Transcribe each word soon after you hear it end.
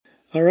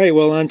All right,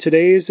 well, on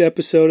today's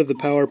episode of the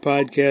Power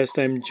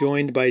Podcast, I'm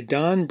joined by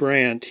Don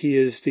Brandt. He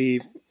is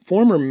the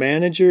former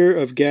manager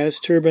of gas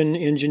turbine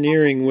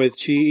engineering with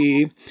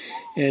GE,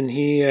 and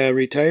he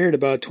retired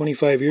about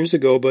 25 years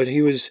ago, but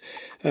he was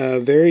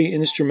very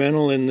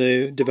instrumental in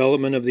the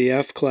development of the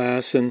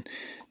F-Class. And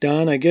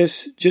Don, I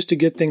guess just to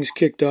get things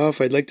kicked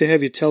off, I'd like to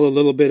have you tell a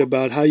little bit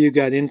about how you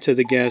got into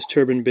the gas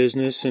turbine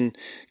business and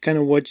kind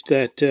of what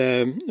that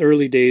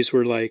early days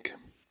were like.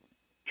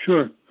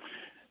 Sure.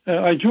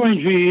 I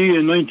joined GE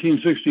in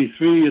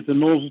 1963 at the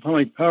Knowles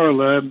Atomic Power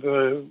Lab,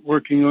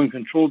 working on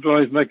control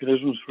drive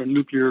mechanisms for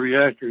nuclear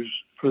reactors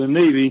for the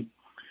Navy.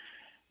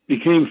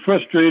 Became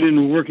frustrated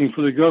in working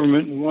for the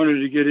government and wanted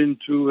to get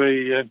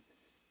into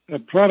a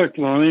product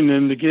line,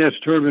 and the gas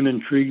turbine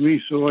intrigued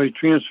me, so I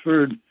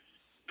transferred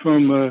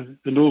from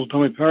the Knowles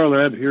Atomic Power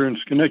Lab here in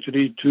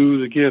Schenectady to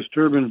the gas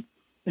turbine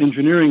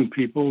engineering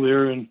people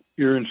here in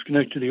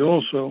Schenectady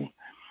also.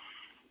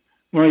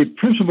 My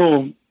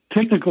principal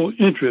technical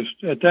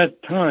interest at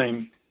that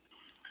time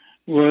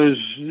was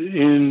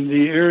in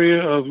the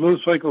area of low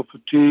cycle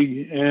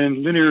fatigue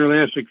and linear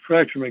elastic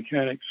fracture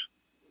mechanics.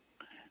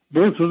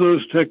 Both of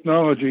those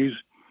technologies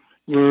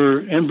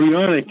were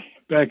embryonic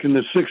back in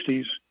the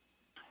 60s.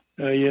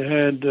 You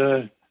had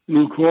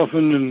Lou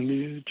Coffin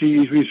and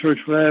GE's research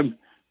lab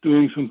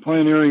doing some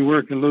pioneering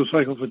work in low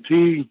cycle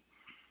fatigue,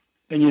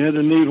 and you had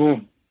the naval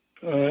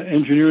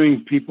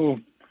engineering people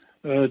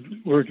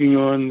working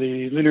on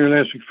the linear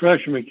elastic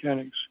fracture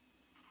mechanics.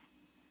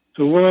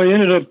 So what I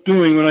ended up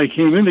doing when I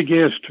came into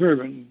gas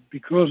turbine,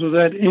 because of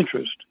that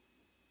interest,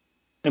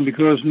 and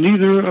because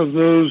neither of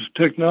those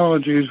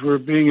technologies were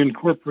being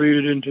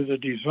incorporated into the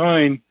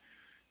design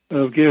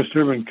of gas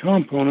turbine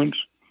components,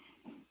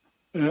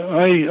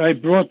 I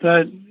brought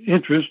that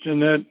interest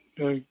and that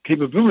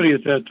capability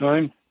at that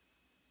time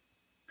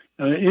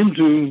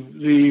into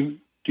the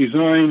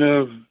design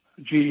of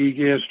GE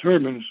gas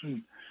turbines.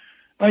 And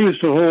I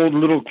used to hold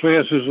little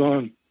classes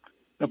on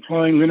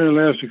applying linear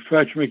elastic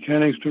fracture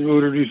mechanics to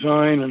rotor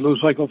design and low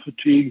cycle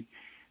fatigue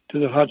to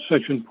the hot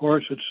section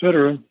parts,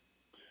 etc.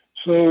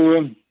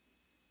 So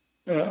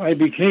I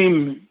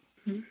became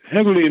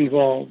heavily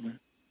involved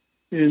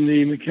in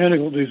the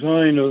mechanical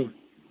design of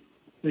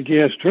the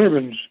gas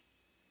turbines.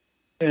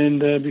 And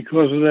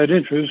because of that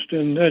interest,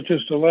 and that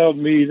just allowed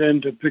me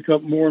then to pick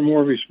up more and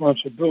more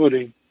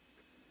responsibility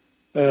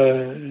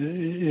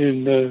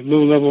in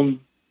low-level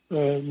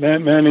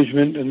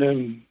management, and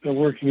then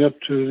working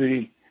up to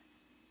the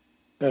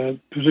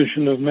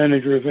position of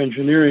manager of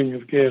engineering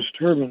of gas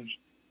turbines.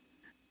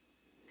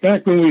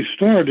 Back when I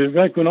started,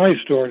 back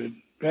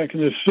in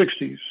the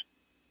 60s,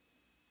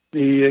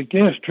 the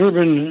gas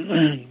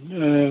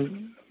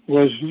turbine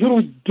was a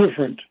little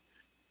different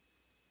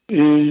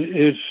in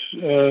its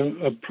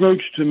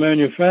approach to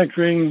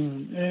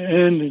manufacturing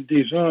and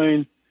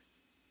design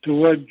to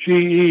what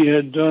GE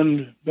had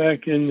done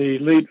back in the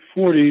late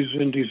 40s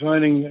in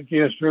designing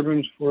gas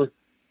turbines for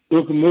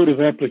locomotive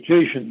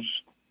applications.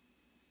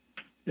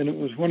 And it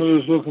was one of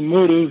those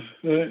locomotive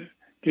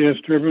gas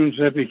turbines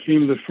that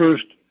became the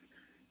first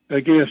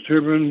gas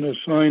turbine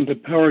assigned to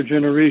power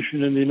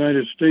generation in the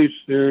United States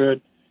there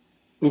at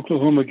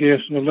Oklahoma Gas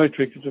and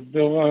Electric at the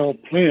Belle Isle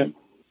plant.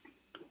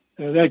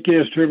 That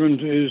gas turbine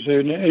is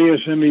an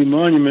ASME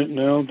monument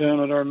now down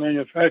at our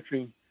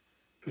manufacturing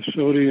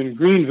facility in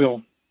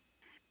Greensville.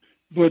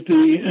 But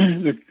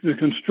the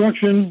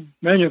construction,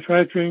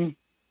 manufacturing,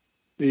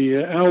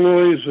 the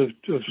alloys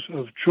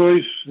of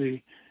choice,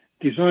 the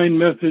design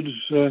methods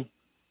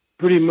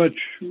pretty much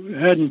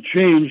hadn't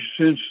changed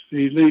since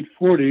the late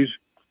 40s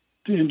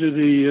into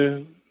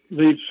the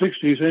late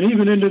 60s, and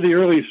even into the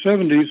early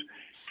 70s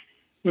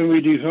when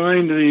we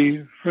designed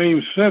the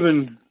Frame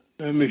 7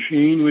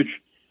 machine, which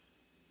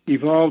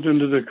evolved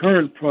into the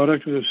current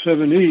product of the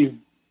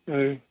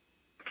 7E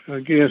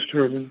gas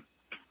turbine.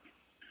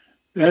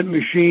 That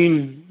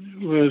machine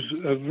was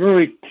a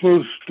very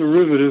close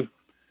derivative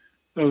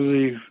of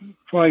the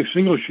 5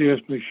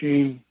 single-shaft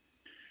machine.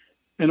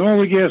 And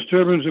all the gas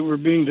turbines that were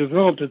being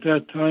developed at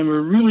that time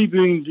were really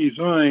being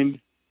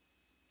designed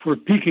for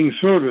peaking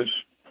service.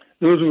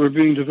 Those that were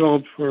being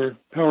developed for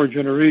power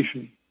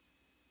generation.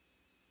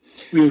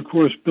 We, of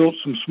course, built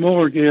some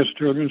smaller gas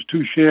turbines,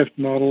 2-shaft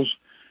models,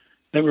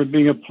 that were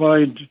being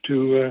applied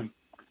to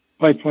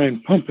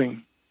pipeline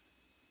pumping.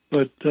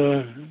 But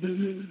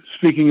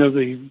speaking of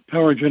the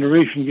power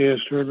generation gas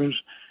turbines,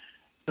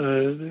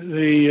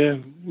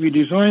 we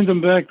designed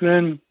them back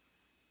then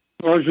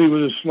largely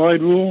with a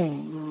slide rule,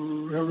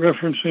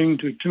 referencing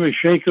to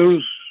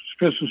Timoshenko's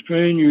stress and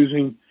strain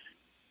using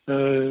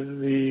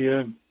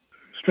the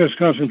stress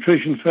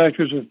concentration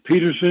factors of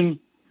Peterson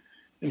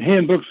and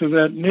handbooks of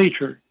that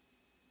nature.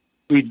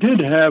 We did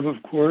have,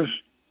 of course,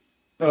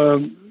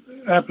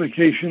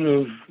 application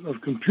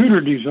of computer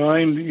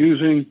design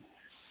using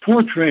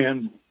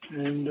Fortran,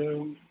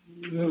 and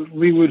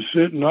we would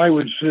sit, and I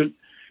would sit,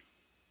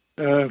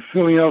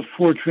 filling out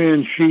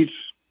Fortran sheets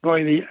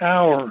by the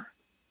hour,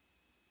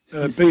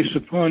 based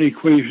upon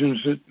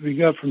equations that we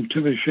got from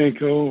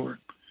Timoshenko or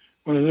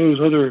one of those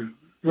other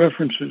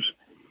references.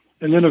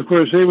 And then, of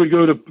course, they would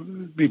go to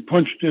be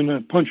punched in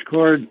a punch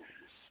card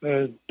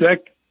deck,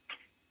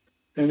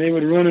 and they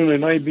would run on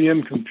an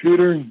IBM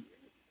computer,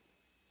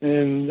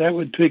 and that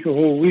would take a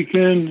whole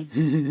weekend.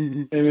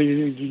 And when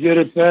you get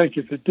it back,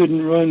 if it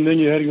didn't run, then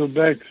you had to go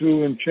back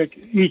through and check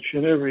each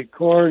and every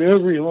card,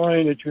 every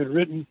line that you had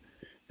written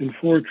in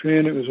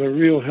Fortran. It was a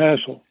real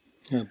hassle.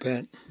 I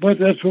bet. But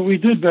that's what we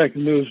did back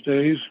in those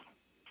days.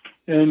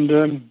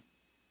 And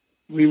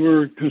we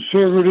were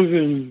conservative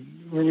in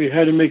where we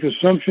had to make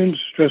assumptions,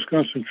 stress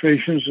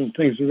concentrations and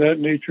things of that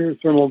nature,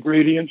 thermal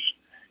gradients,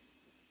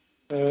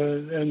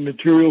 and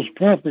materials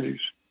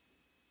properties.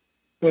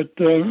 But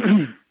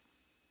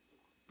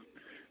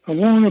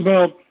along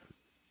about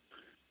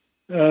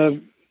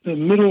the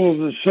middle of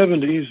the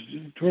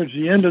 70s, towards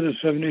the end of the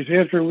 70s,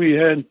 after we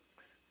had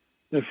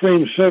the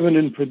Frame 7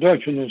 in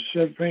production, the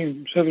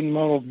Frame 7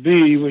 Model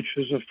B, which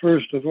is the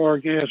first of our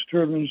gas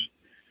turbines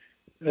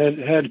that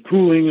had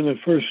cooling in the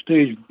first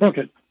stage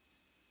bucket.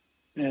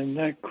 And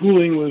that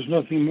cooling was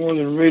nothing more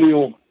than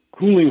radial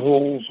cooling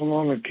holes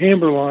along a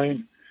camber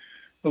line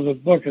of the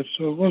bucket,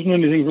 so it wasn't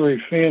anything very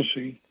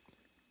fancy.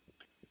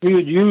 We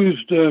had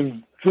used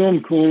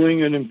film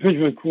cooling and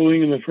impingement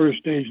cooling in the first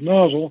stage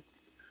nozzle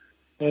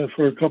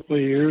for a couple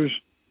of years,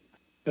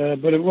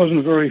 but it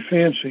wasn't very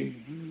fancy.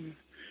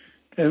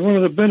 And one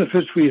of the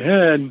benefits we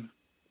had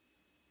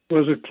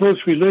was a close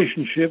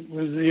relationship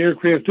with the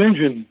aircraft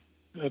engine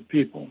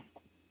people.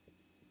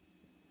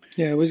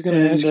 Yeah, I was going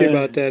to ask you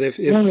about that.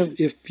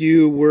 If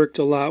you worked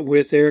a lot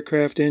with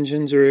aircraft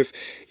engines, or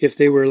if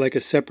they were like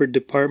a separate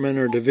department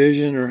or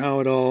division, or how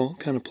it all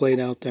kind of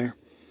played out there.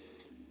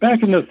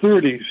 Back in the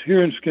 30s,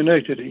 here in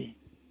Schenectady,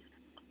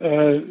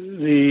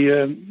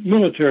 the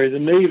military, the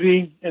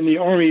Navy, and the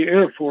Army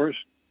Air Force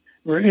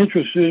were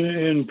interested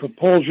in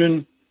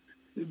propulsion,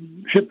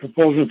 ship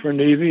propulsion for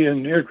Navy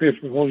and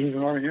aircraft propulsion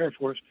for Army Air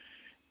Force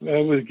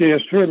with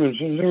gas turbines.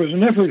 And there was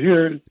an effort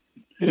here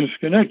in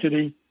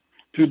Schenectady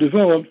to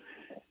develop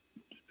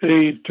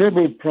a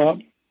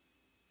turboprop,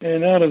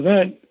 and out of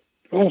that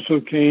also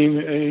came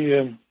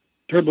a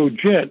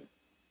turbojet.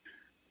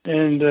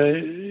 And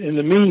in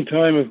the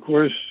meantime, of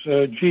course,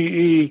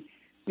 GE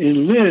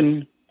in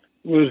Lynn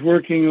was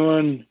working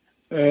on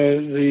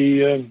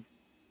the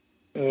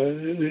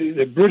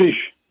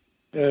British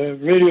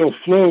radial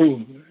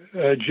flow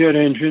jet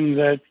engine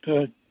that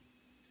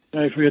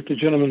I forget the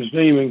gentleman's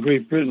name in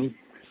Great Britain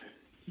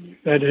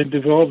that had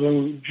developed,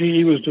 and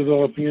GE was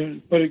developing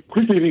it. But it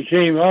quickly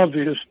became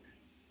obvious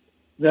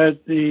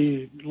that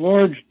the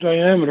large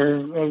diameter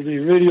of the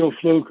radial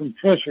flow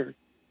compressor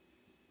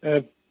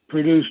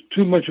produced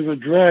too much of a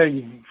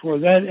drag for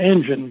that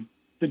engine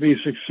to be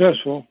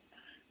successful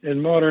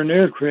in modern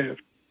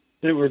aircraft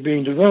that were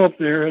being developed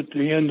there at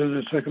the end of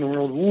the Second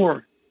World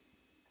War.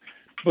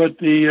 But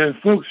the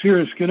folks here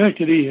in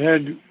Schenectady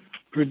had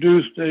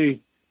produced an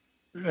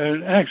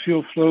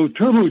axial flow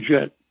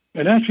turbojet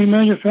and actually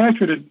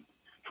manufactured it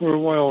for a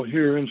while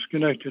here in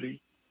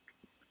Schenectady.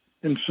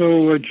 And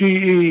so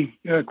GE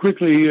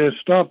quickly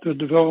stopped the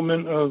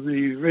development of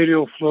the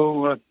radial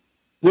flow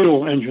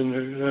Whittle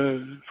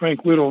engine,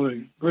 Frank Whittle,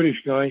 the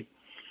British guy,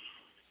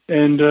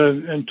 and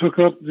took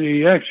up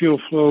the axial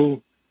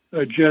flow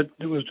jet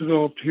that was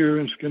developed here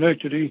in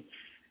Schenectady.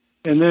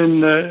 And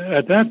then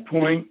at that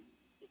point,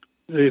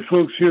 the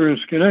folks here in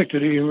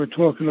Schenectady, and we're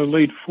talking the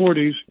late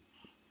 40s,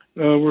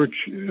 were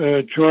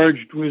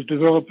charged with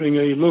developing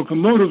a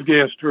locomotive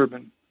gas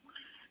turbine.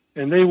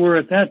 And they were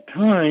at that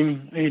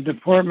time a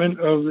department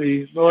of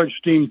the large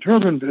steam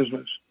turbine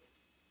business.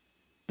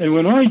 And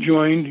when I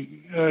joined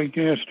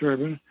gas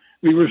turbine,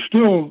 we were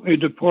still a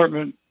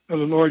department of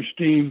the large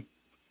steam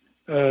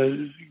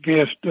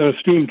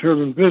steam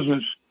turbine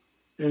business.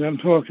 And I'm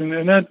talking,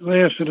 and that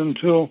lasted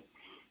until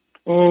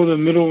the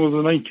middle of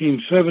the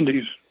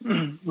 1970s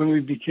when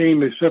we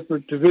became a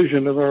separate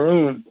division of our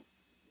own.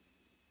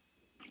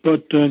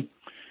 But the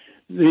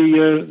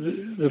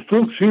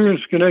folks here in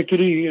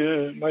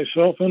Schenectady,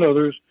 myself and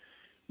others,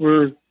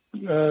 were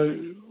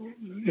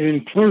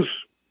in close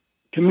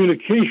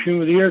communication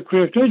with the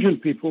aircraft engine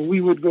people. We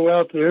would go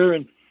out there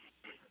and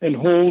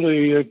hold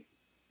a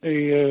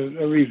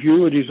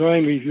review, a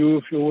design review,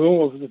 if you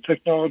will, of the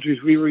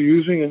technologies we were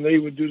using, and they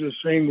would do the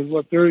same with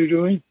what they're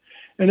doing.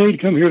 And they'd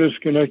come here to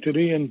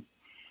Schenectady and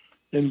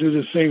do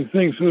the same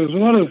thing. So there's a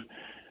lot of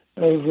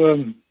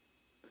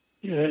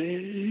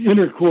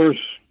intercourse.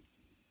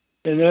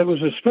 And that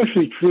was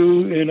especially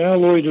true in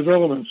alloy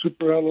development,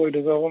 superalloy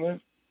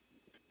development,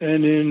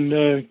 and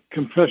in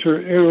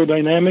compressor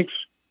aerodynamics,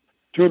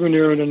 turbine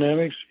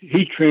aerodynamics,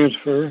 heat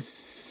transfer.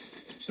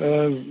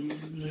 So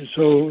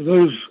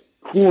those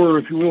core,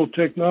 if you will,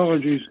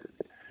 technologies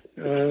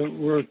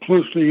were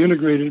closely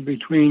integrated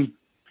between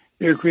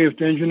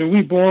aircraft engine, and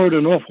we borrowed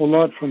an awful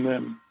lot from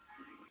them.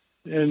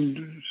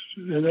 And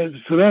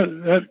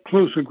that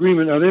close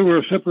agreement, now they were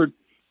a separate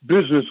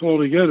business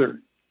altogether.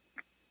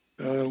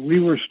 We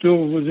were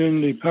still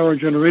within the power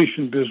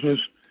generation business,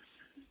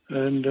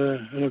 and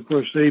of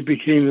course they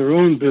became their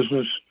own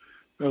business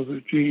of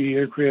the GE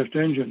aircraft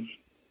engines.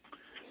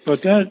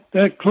 But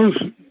that close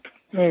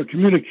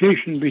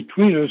communication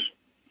between us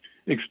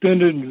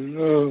extended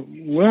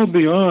well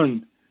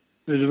beyond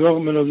the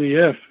development of the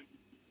F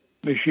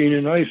machine,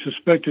 and I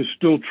suspect is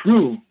still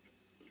true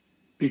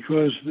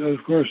because,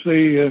 of course,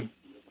 their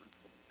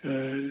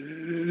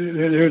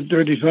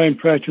design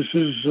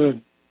practices.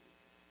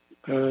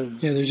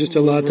 There's just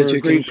a lot that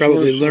you can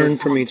probably learn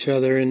from each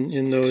other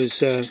in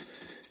those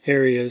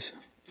areas.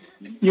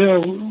 Yeah,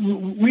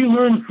 we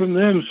learn from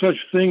them such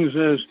things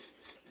as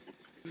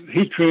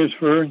heat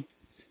transfer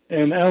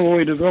and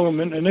alloy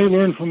development, and they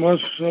learn from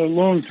us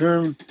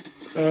long-term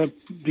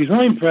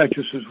design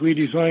practices. We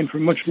design for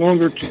much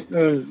longer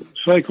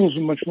cycles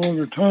and much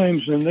longer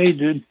times than they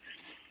did.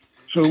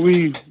 So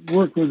we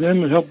work with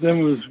them and help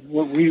them with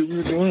what we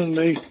were doing, and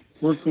they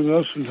worked with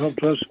us and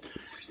helped us.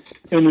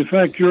 And in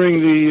fact,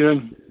 during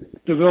the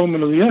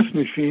development of the F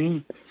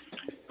machine,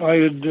 I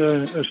had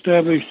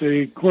established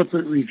a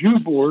corporate review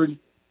board,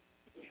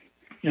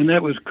 and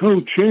that was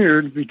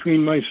co-chaired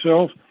between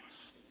myself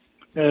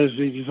as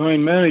the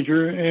design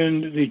manager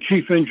and the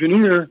chief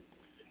engineer,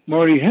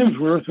 Marty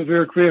Hemsworth of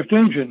Aircraft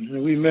Engine.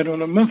 And we met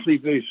on a monthly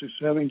basis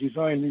having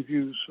design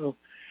reviews.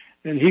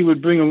 And he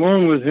would bring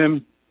along with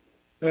him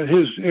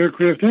his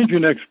aircraft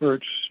engine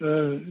experts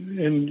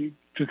and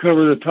to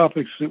cover the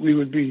topics that we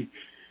would be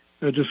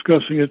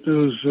discussing at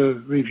those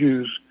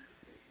reviews.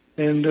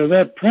 And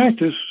that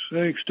practice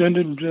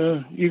extended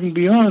even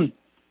beyond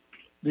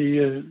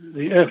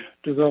the F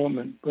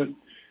development. But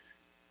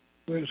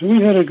so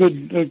we had a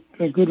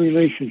good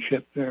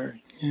relationship there.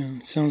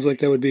 Yeah, sounds like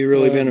that would be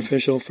really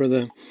beneficial for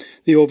the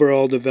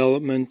overall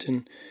development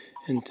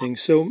and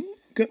things. So,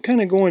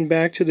 kind of going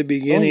back to the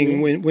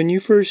beginning, when you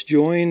first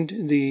joined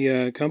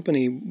the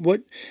company,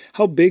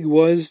 how big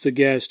was the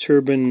gas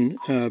turbine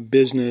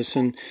business,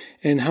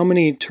 and how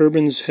many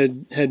turbines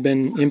had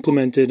been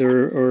implemented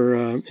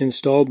or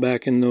installed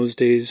back in those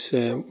days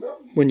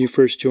when you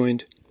first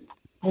joined?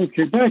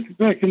 Okay,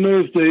 back in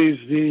those days,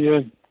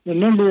 the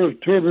number of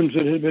turbines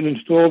that had been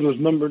installed was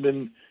numbered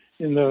in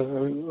the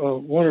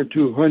 1 or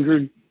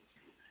 200.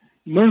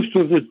 Most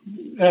of the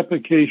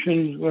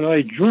applications when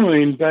I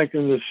joined back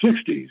in the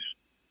 60s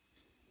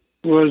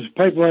was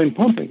pipeline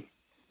pumping.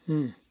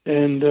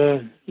 And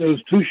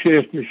those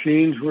two-shaft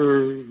machines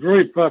were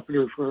very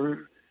popular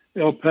for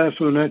El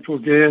Paso Natural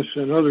Gas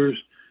and others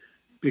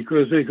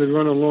because they could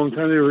run a long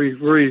time. They were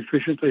very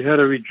efficient. They had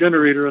a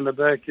regenerator on the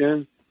back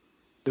end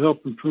to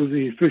help improve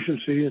the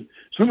efficiency. And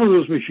some of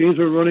those machines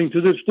are running to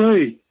this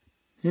day.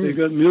 They've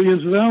got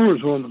millions of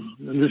hours on them,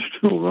 and they're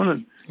still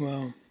running.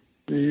 Wow.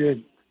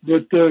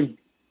 But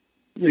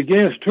the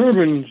gas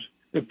turbines,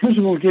 the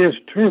principal gas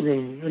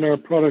turbine in our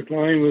product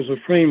line was a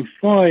frame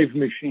 5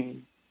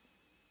 machine.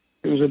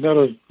 It was about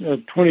a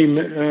 20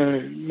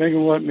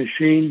 megawatt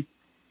machine.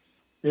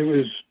 It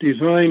was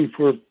designed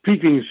for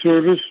peaking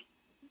service.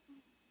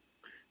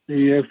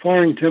 The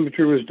firing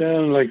temperature was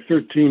down like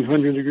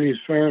 1,300 degrees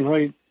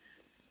Fahrenheit,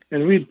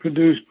 and we'd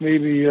produced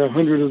maybe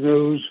 100 of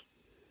those.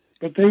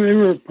 But they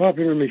were a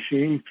popular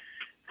machine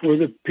for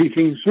the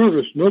peaking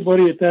service.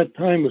 Nobody at that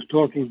time was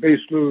talking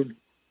baseload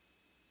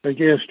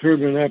gas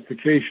turbine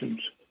applications.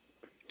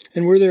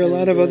 And were there a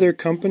lot of other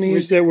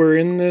companies that were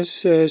in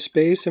this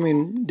space? I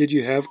mean, did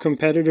you have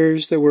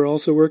competitors that were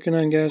also working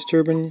on gas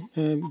turbine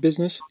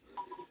business?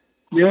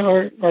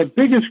 Yeah, our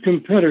biggest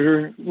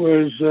competitor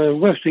was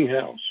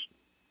Westinghouse.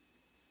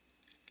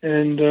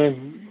 And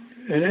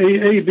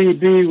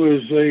ABB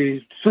was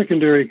a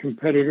secondary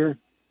competitor.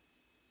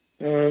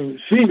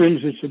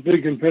 Siemens, it's a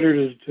big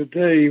competitor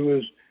today,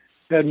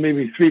 had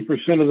maybe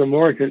 3% of the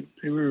market.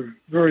 They were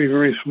very,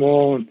 very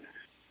small, and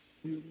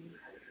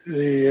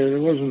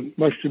there wasn't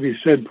much to be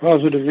said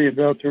positively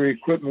about their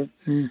equipment.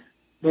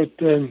 But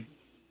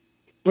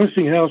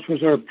Westinghouse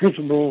was our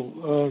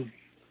principal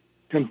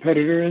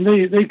competitor, and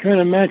they kind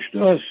of matched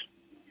us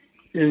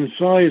in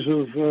size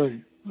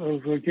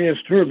of gas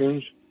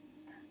turbines,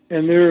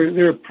 and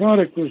their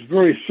product was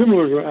very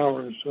similar to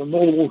ours,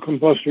 multiple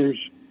combustors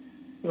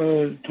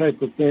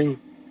type of thing.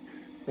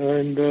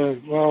 And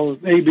while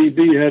ABB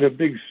had a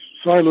big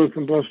silo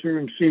combustor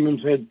and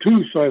Siemens had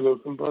 2 silo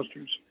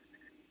combustors,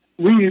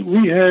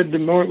 we had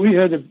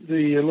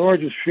the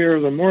largest share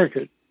of the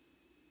market.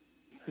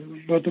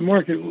 But the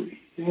market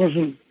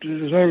wasn't,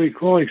 as I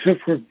recall,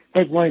 except for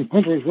pipeline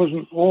pumpers,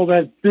 wasn't all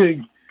that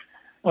big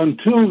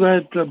until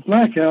that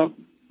blackout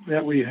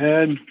that we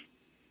had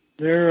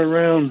there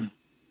around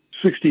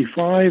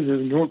 65,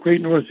 the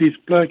Great Northeast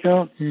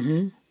Blackout.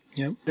 Mm-hmm.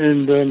 Yep.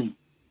 And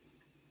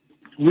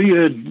we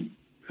had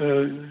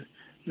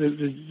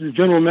the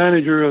general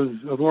manager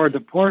of our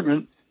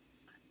department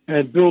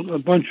had built a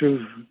bunch of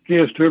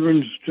gas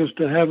turbines just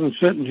to have them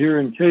sitting here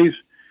in case,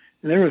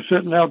 and they were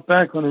sitting out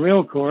back on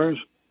rail cars.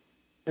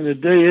 And the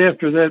day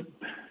after that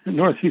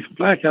Northeast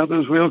Blackout,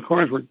 those rail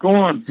cars were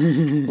gone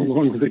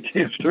along with the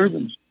gas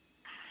turbines.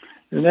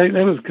 And that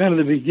was kind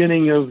of the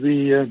beginning of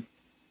the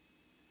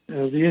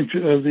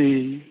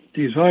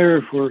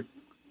desire for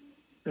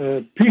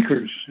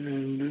peakers,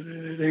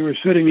 and they were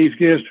setting these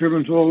gas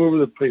turbines all over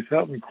the place,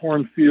 out in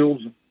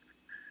cornfields,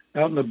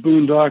 out in the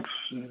boondocks,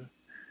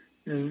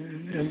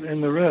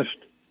 and the rest.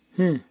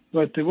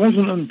 But it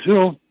wasn't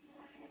until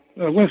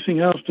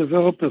Westinghouse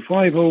developed the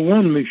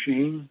 501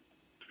 machine,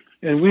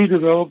 and we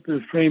developed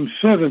the frame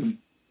 7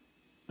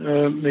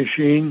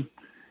 machine.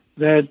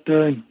 That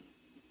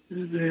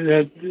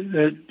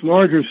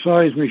larger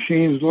size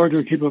machines,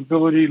 larger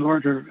capability,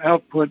 larger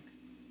output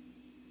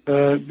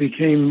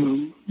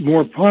became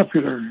more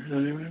popular.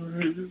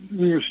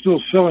 We were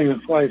still selling the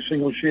 5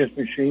 single shaft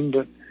machine,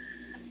 but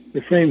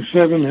the frame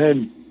 7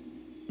 had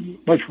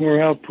much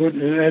more output,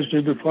 as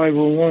did the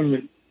 501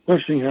 that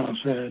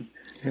Westinghouse had.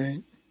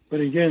 Right. But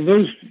again,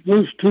 those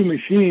 2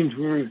 machines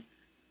were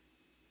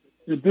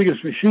the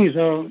biggest machines.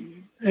 Now,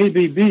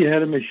 ABB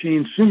had a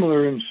machine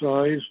similar in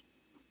size,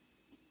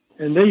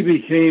 and they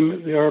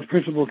became our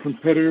principal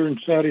competitor in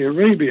Saudi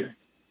Arabia.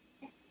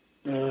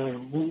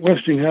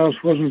 Westinghouse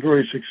wasn't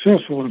very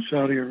successful in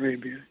Saudi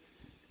Arabia.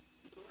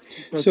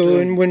 But, so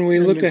when we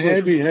look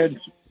ahead, had,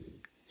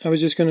 I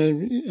was just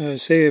going to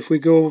say, if we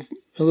go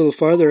a little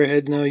farther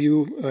ahead now,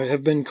 you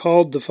have been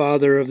called the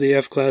father of the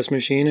F-class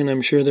machine, and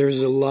I'm sure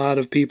there's a lot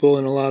of people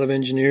and a lot of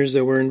engineers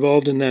that were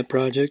involved in that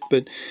project.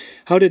 But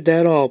how did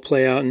that all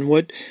play out, and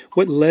what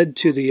led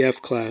to the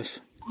F-class?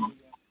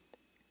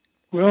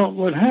 Well,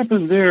 what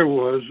happened there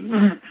was,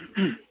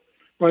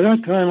 by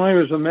that time I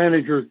was a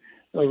manager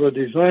of a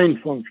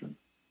design function.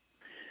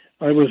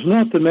 I was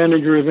not the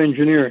manager of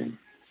engineering.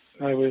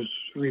 I was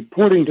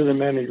reporting to the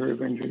manager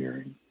of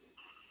engineering.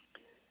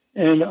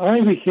 And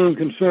I became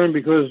concerned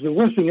because the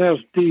Westinghouse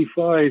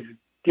D5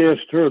 gas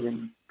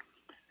turbine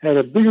had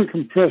a bigger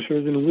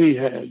compressor than we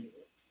had.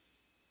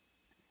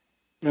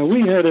 Now,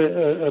 we had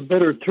a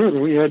better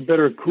turbine. We had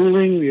better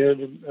cooling. We had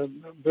a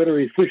better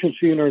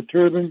efficiency in our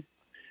turbine.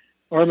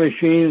 Our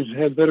machines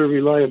had better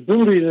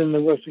reliability than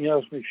the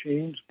Westinghouse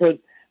machines, but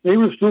they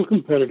were still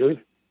competitive.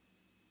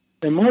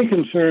 And my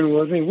concern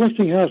was,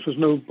 Westinghouse was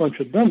no bunch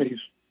of dummies.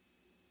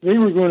 They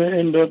were going to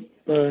end up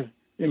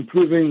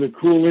improving the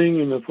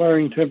cooling and the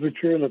firing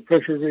temperature and the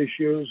pressure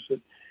ratios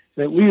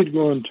that we had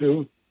gone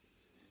to.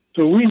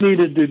 So we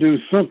needed to do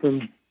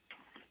something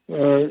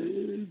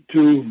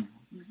to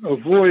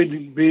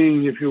avoid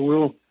being, if you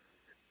will,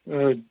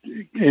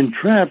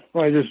 entrapped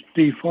by this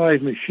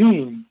D5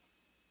 machine.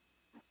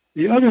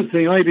 The other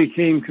thing I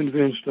became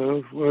convinced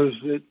of was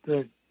that,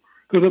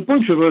 because a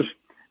bunch of us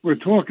were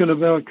talking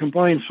about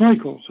combined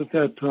cycles at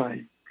that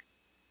time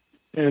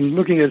and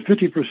looking at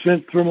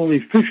 50% thermal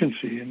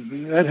efficiency,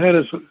 and that had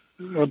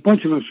a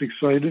bunch of us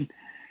excited.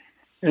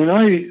 And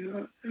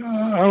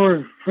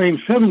our frame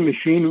 7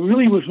 machine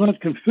really was not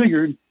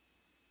configured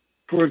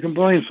for a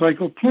combined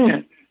cycle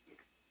plant.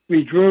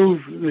 We drove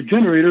the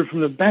generator from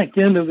the back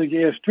end of the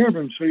gas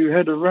turbine, so you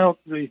had to route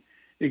the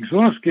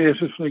exhaust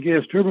gases from the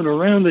gas turbine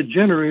around the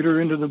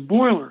generator into the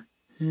boiler.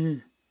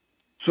 Mm.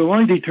 So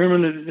I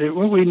determined that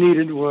what we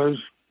needed was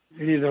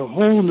a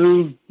whole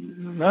new,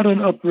 not an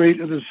upgrade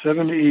of the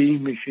 7E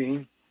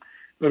machine,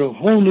 but a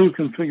whole new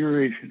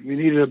configuration. We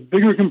needed a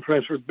bigger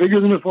compressor, bigger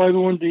than the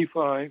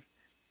 501D5.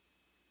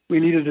 We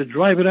needed to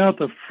drive it out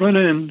the front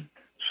end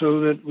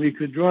so that we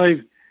could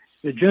drive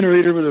the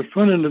generator with the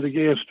front end of the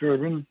gas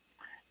turbine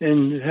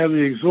and have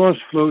the exhaust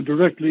flow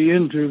directly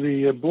into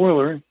the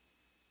boiler.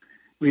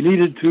 We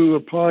needed to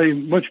apply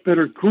much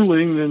better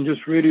cooling than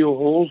just radial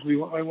holes.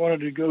 I wanted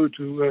to go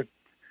to a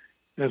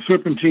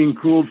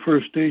serpentine-cooled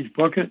first-stage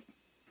bucket.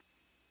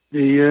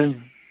 We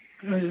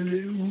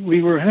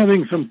were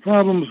having some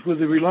problems with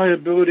the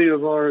reliability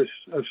of our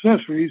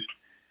accessories,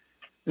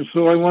 and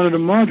so I wanted to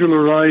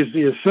modularize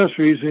the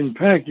accessories in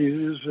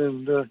packages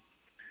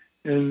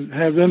and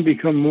have them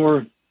become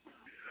more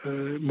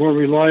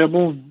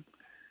reliable.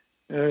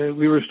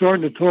 We were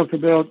starting to talk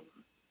about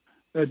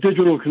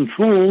digital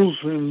controls,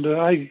 and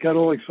I got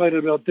all excited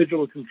about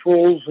digital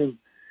controls and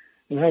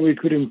how we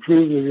could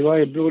improve the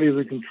reliability of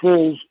the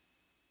controls.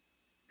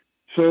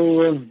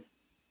 So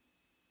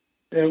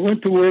I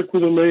went to work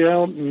with a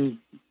layout and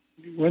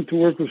went to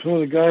work with some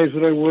of the guys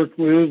that I worked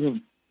with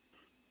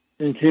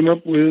and came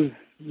up with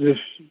this,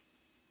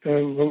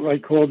 what I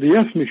called the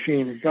F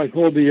machine. I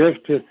called the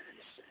F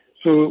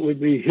so it would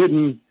be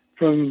hidden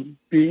from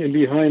being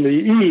behind the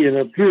E and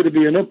appear to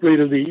be an upgrade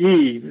of the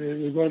E.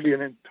 It was going to be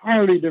an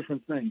entirely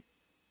different thing.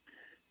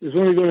 It was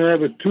only going to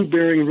have a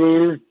 2-bearing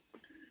rotor.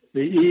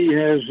 The E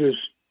has this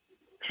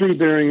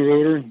 3-bearing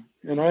rotor,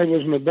 and I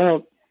wasn't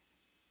about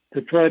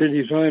to try to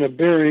design a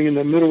bearing in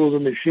the middle of the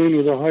machine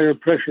with a higher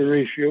pressure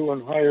ratio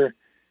and higher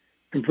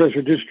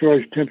compressor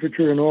discharge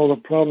temperature and all the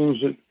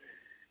problems that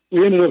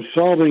we ended up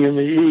solving in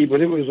the E, but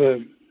it was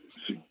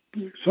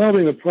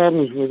solving the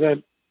problems with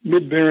that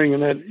mid-bearing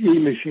and that E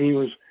machine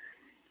was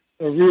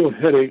a real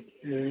headache.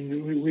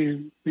 And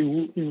we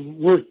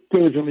worked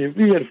diligently.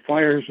 We had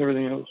fires and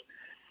everything else.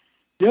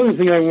 The other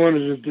thing I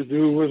wanted to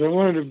do was I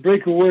wanted to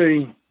break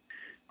away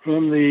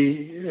from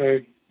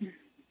the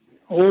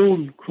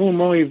old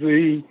chrome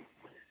IV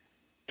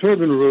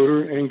turbine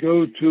rotor and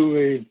go to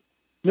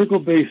a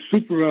nickel-based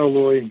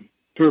superalloy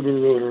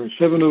turbine rotor.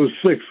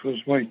 706 was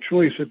my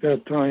choice at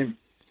that time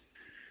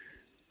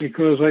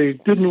because I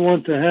didn't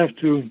want to have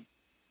to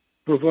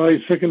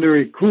provide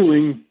secondary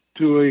cooling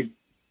to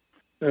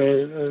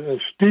a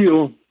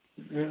steel,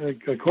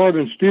 a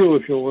carbon steel,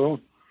 if you will,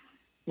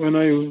 when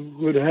I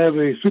would have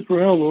a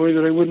superalloy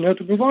that I wouldn't have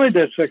to provide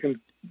that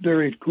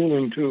secondary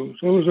cooling to.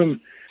 So as I'm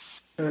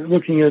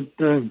looking at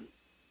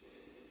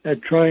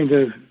trying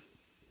to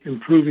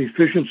improve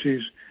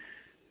efficiencies,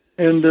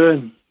 and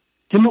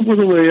came up with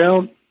a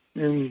layout,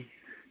 and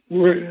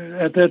we're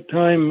at that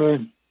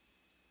time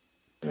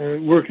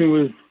working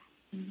with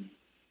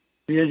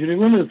the engineer.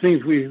 One of the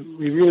things we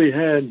really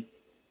had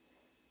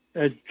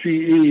at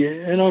GE,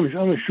 and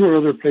I'm sure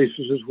other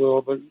places as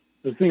well, but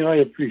the thing I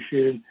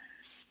appreciated,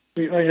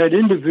 I had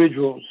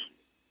individuals.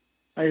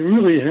 I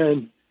really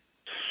had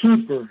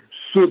super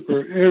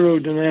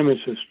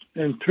aerodynamicists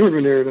and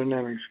turbine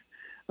aerodynamics.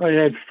 I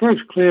had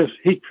first-class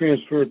heat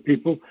transfer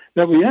people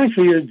that we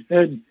actually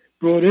had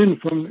brought in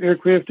from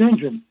aircraft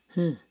engine.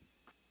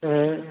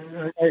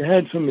 I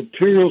had some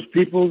materials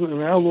people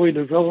in alloy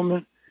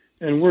development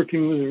and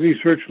working with a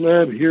research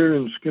lab here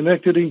in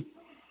Schenectady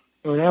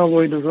on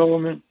alloy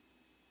development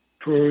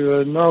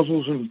for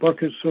nozzles and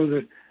buckets, so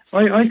that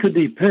I could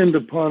depend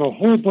upon a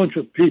whole bunch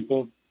of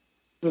people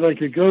that I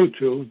could go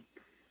to,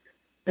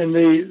 and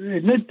they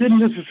didn't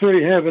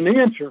necessarily have an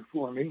answer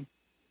for me,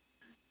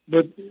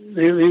 but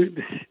they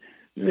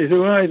said,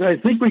 well, I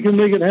think we can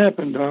make it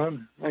happen,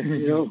 Don.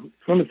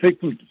 It's going to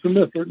take some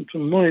effort and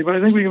some money, but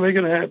I think we can make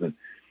it happen.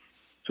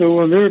 So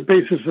on their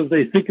basis of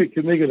they think it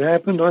can make it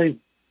happen, I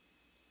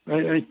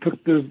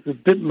took the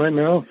bit in my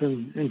mouth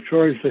and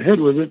charged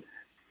ahead with it.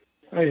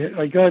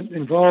 I got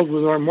involved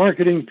with our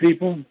marketing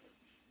people,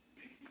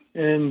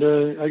 and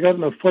I got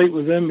in a fight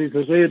with them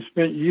because they had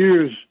spent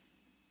years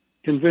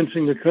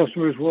convincing the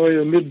customers why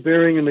a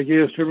mid-bearing in the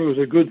gas turbine was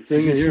a good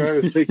thing, and here I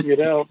was taking it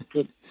out.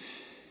 But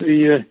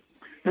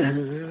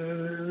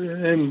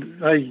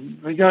and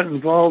I got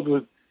in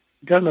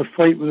a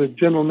fight with a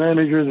general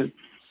manager that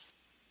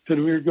said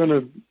we were going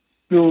to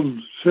build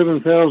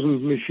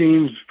 7,000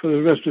 machines for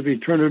the rest of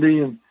eternity,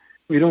 and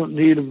we don't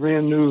need a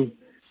brand new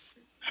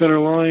center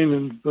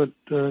line. But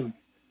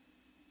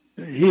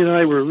he and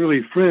I were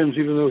really friends,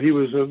 even though he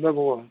was a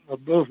level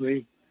above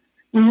me.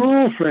 We were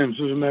all friends,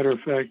 as a matter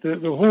of fact. The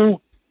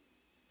whole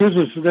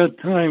business at that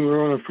time, we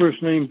were on a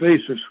first-name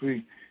basis.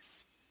 We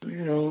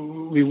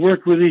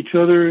worked with each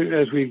other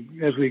as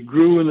we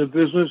grew in the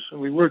business, and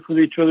we worked with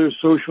each other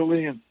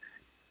socially,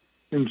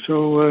 and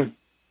so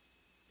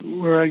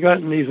where I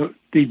got in these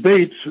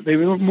debates, they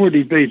were more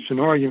debates than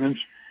arguments.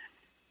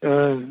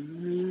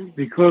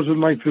 Because of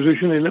my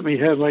position, they let me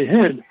have my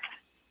head,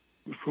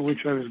 for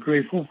which I was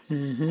grateful.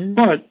 Mm-hmm.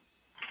 But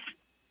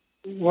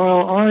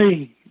while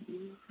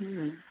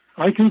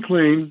I can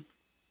claim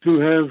to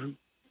have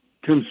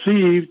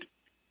conceived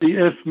the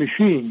F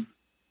machine,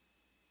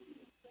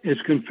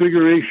 its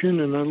configuration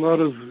and a lot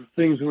of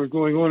things that were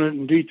going on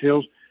in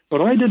details,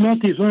 but I did not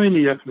design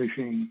the F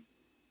machine.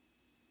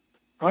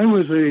 I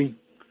was a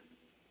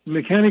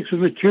mechanics of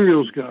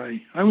materials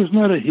guy. I was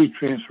not a heat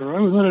transfer. I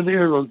was not an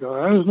aero guy.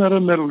 I was not a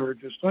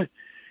metallurgist.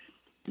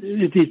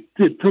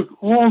 It took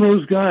all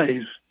those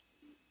guys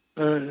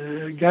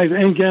and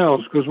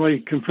gals, because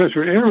my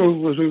compressor aero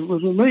was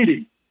a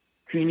lady,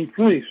 Jeannie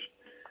Place.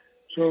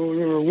 So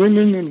there were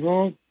women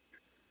involved.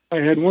 I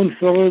had one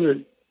fellow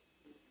that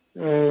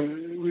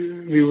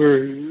we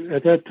were,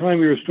 at that time,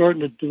 we were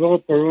starting to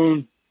develop our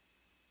own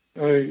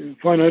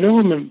finite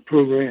element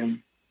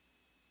program.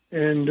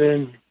 And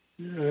then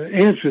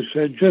ANSYS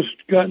had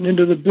just gotten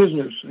into the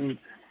business, and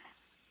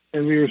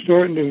we were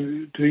starting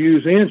to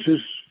use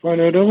ANSYS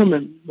finite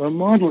element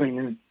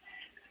modeling,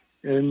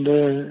 and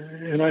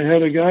I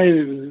had a guy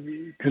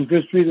that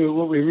convinced me that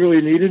what we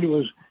really needed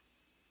was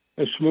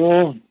a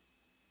small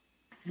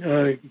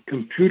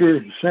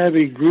computer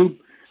savvy group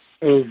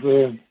of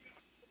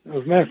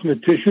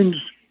mathematicians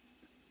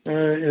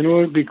in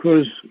order,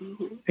 because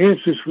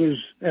ANSYS was,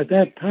 at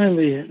that time,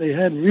 they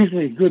had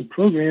reasonably good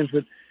programs,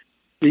 but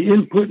the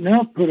input and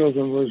output of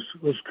them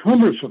was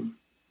cumbersome.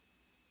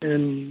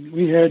 And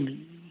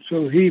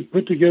so he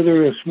put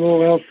together a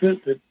small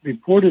outfit that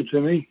reported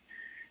to me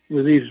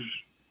with these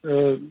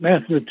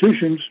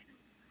mathematicians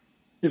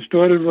that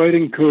started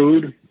writing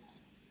code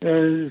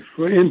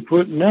for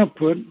input and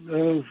output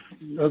of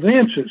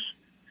ANSYS.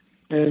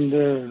 And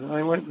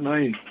I went and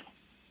I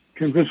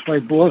convinced my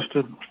boss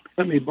to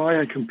let me buy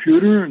a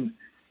computer, and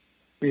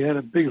we had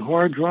a big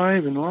hard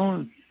drive and all.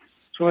 And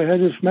so I had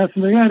this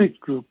mathematics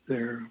group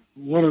there.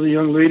 One of the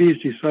young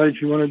ladies decided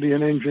she wanted to be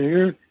an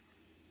engineer.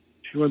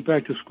 She went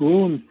back to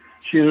school, and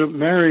she ended up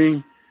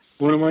marrying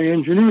one of my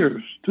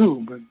engineers,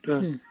 too. But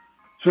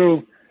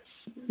so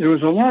there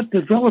was a lot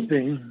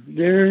developing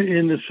there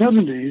in the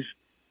 70s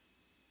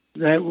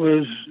that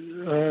was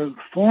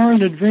far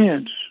in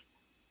advance.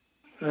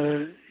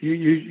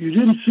 You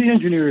didn't see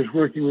engineers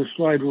working with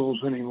slide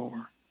rules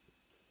anymore.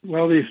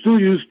 While they still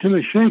used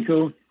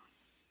Timoshenko,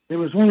 it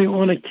was only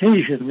on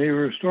occasion. They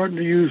were starting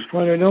to use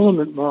finite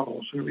element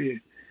models. The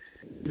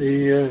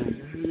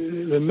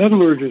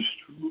metallurgists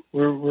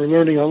were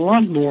learning a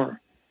lot more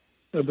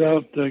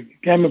about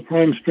gamma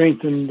prime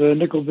strength and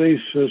nickel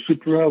base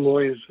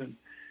superalloys, and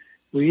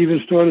we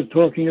even started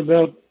talking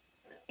about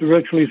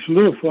directionally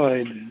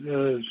solidified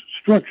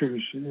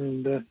structures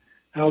and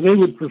how they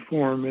would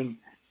perform. And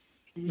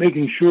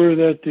making sure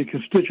that the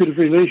constitutive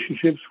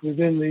relationships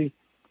within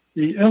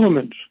the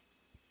elements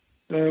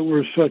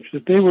were such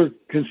that they were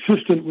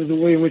consistent with the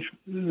way in which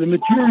the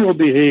material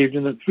behaved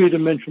in a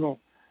three-dimensional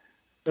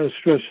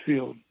stress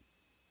field.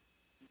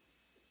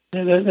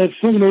 And that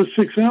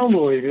 706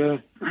 alloy,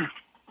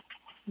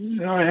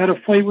 I had a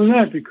fight with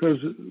that because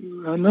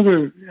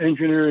another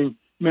engineering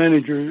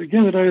manager,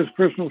 again, that I was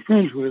personal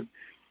friends with,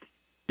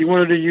 he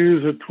wanted to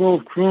use a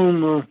 12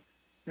 chrome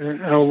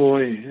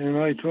alloy, and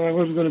I told him I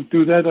wasn't going to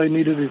do that. I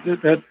needed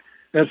that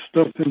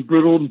stuff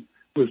embrittled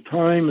with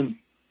time,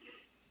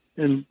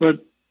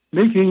 but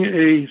making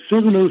a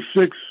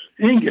 706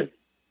 ingot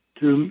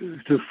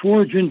to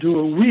forge into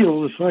a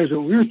wheel the size that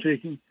we were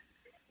taking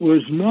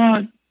was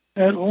not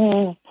at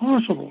all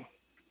possible.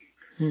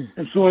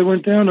 And so I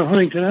went down to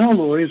Huntington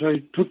Alloys.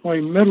 I took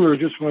my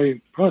metallurgist, my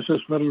process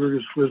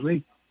metallurgist with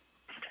me,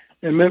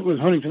 and met with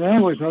Huntington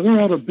Alloys. Now they're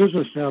out of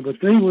business now,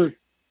 but they were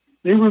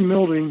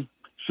melting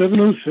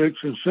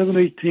 706 and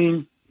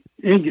 718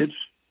 ingots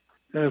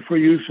for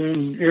use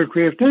in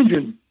aircraft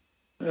engine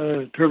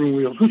turbine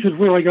wheels, which is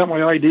where I got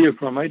my idea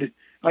from. I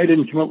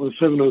didn't come up with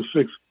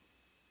 706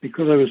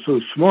 because I was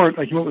so smart.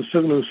 I came up with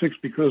 706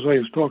 because I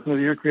was talking to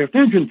the aircraft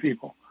engine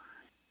people.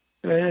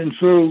 And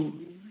so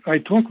I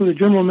talked with the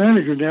general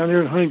manager down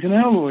there at Huntington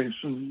Alloys,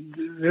 and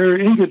their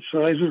ingot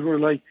sizes were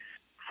like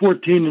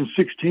 14 and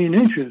 16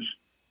 inches.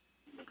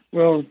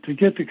 Well, to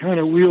get the kind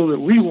of wheel that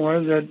we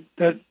wanted,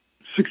 that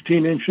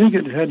 16-inch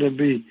ingot had to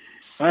be,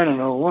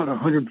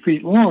 100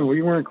 feet long. Well,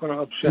 you weren't going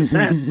to upset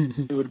that.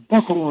 It would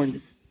buckle on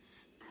you.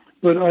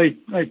 But I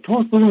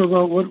talked with him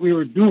about what we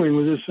were doing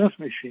with this F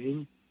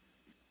machine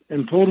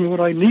and told him what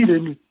I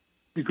needed,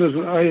 because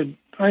I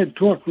had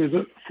talked with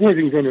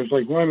forging vendors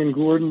like Wyman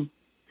Gordon,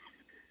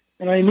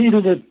 and I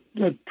needed a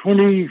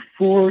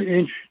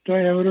 24-inch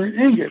diameter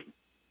ingot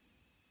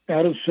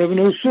out of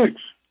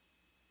 706.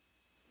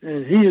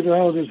 And he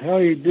avowed as how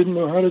he didn't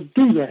know how to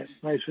do that.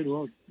 I said,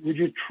 well, would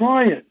you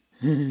try it?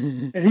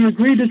 And he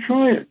agreed to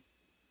try it,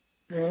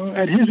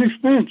 at his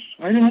expense.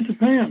 I didn't have to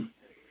pay him.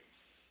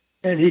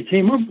 And he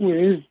came up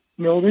with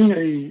melting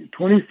a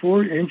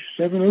 24-inch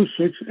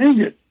 706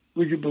 ingot,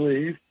 would you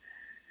believe?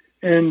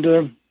 And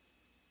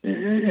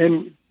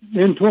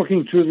then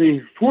talking to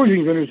the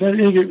forging vendors, that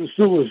ingot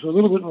was a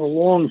little bit on the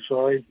long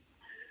side.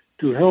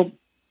 To help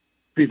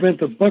prevent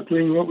the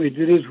buckling, what we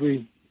did is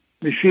we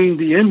machined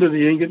the end of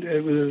the ingot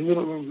with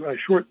a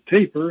short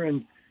taper,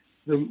 and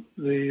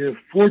the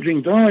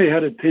forging die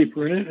had a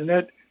taper in it, and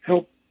that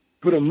helped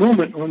put a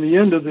moment on the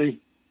end of the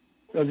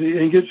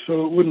ingot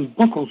so it wouldn't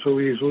buckle so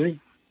easily.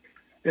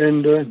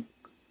 And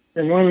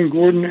Wyman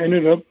Gordon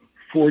ended up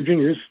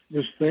forging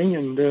this thing,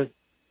 and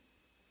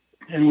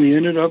we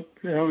ended up,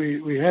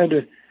 we had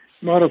to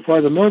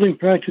modify the melting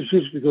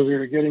practices because we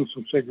were getting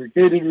some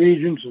segregated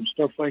regions and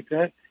stuff like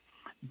that.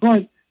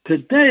 But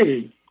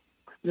today,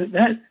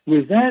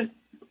 with that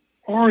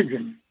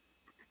origin,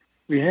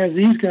 we have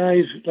these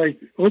guys like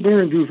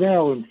Aubert and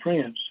Duval in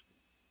France.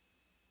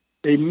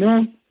 They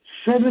melt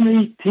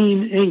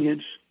 718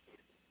 ingots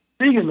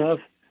big enough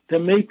to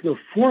make the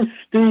fourth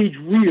stage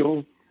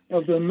wheel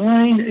of the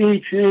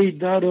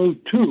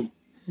 9HA.02.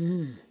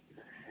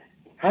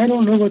 I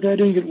don't know what that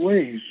ingot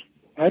weighs.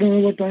 I don't know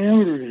what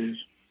diameter it is.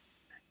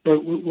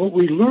 But what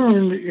we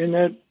learned in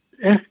that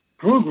F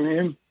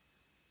program,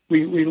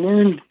 we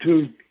learned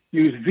to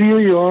use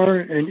VAR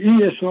and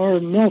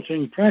ESR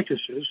melting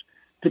practices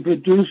to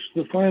produce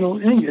the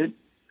final ingot,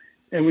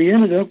 and we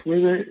ended up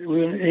with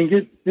an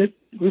ingot that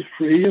was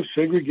free of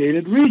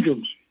segregated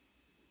regions.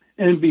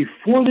 And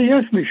before the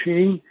F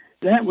machine,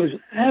 that was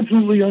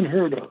absolutely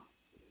unheard of.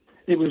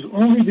 It was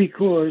only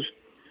because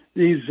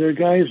these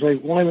guys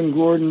like Wyman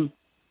Gordon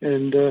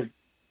and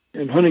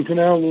Huntington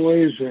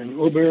Alloys and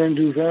Aubert and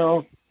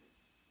Duval,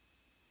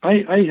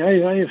 I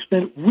have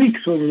spent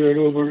weeks over there at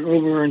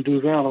Aubert and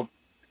Duval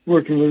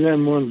working with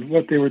them on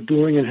what they were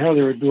doing and how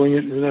they were doing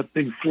it in that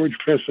big forge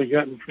press they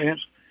got in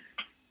France.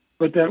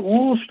 But that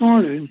all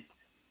started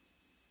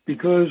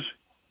because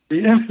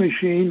the F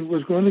machine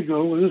was going to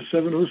go with a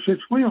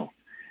 706 wheel.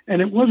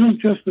 And it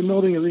wasn't just the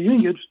melting of the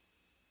ingots.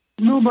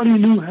 Nobody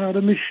knew how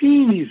to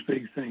machine these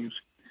big things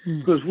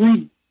because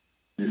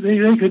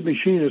they could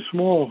machine a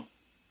small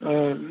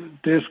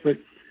disc, but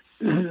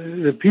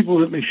the people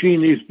that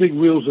machine these big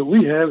wheels that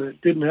we have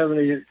didn't have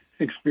any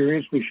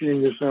experience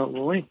machining this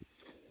alloy.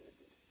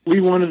 We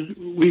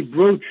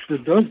broached the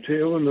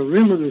dovetail and the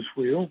rim of this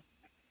wheel.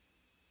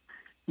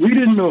 We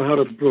didn't know how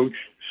to broach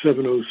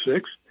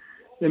 706.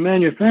 The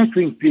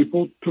manufacturing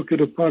people took it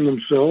upon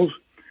themselves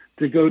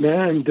to go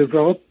down and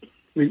develop.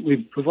 We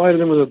provided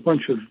them with a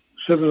bunch of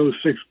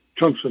 706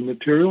 chunks of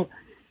material,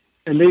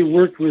 and they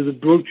worked with the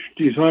broach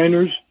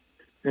designers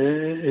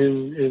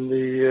in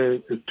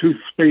the tooth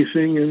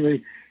spacing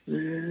and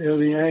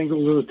the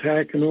angles of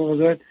attack and all of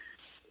that.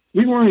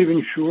 We weren't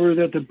even sure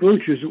that the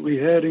broaches that we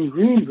had in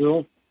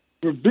Greensville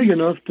were big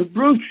enough to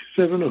broach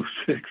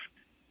 706.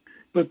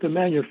 But the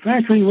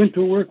manufacturing went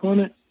to work on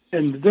it,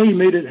 and they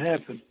made it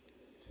happen.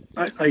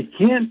 I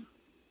can't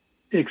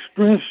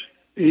express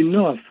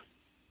enough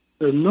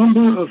the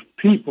number of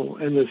people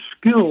and the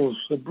skills,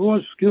 the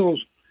broad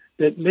skills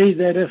that made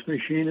that F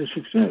machine a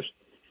success.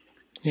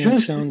 Yeah,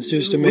 it sounds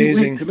just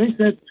amazing. To make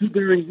that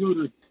two-bearing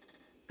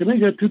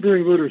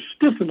rotor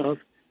stiff enough,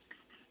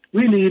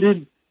 we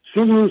needed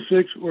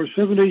 706 or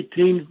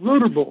 718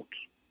 rotor bolts.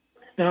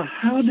 Now,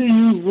 how do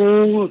you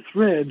roll a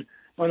thread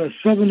on a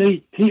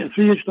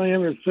 3-inch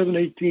diameter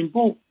 718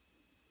 bolt?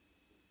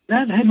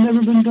 That had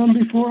never been done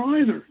before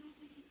either.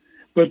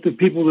 But the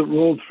people that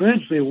rolled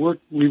threads, we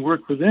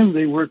worked with them,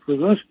 they worked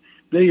with us.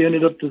 They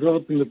ended up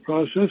developing the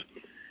process.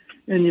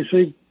 And you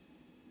say,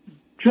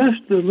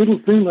 just a little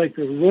thing like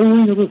the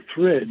rolling of a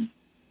thread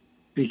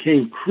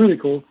became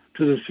critical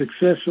to the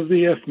success of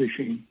the F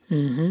machine.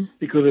 Mm-hmm.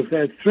 Because if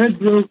that thread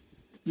broke,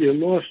 you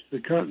lost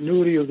the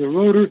continuity of the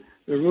rotor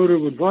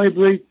would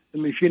vibrate, the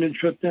machine would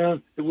shut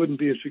down, it wouldn't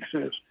be a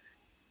success.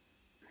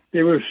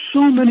 There were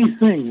so many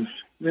things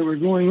that were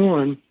going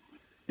on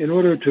in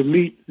order to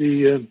meet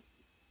the,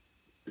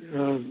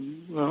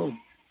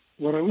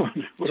 what I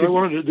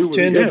wanted to do with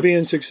to end up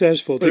being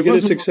successful, to get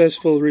a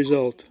successful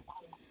result.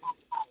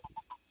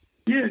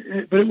 Yeah,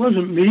 but it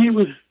wasn't me.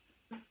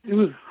 It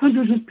was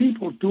hundreds of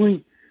people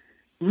doing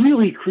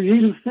really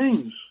creative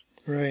things.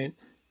 Right.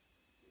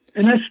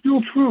 And that's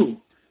still true.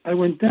 I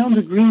went down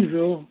to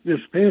Greensville this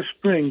past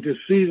spring to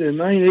see the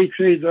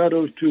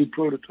 9HA.02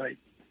 prototype.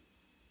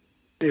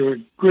 They were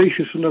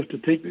gracious enough to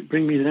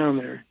bring me down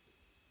there.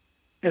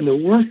 And the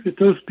work that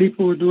those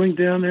people were doing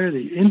down there,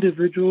 the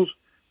individuals,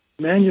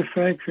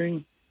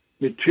 manufacturing,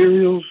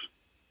 materials,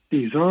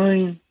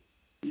 design,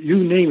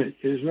 you name it,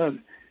 is not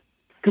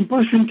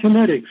combustion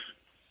kinetics.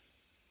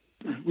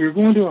 We were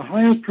going to a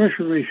higher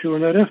pressure ratio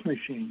in that F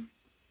machine.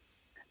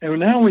 And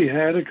now we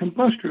had a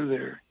combustor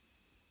there.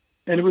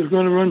 And it was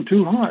going to run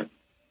too hot.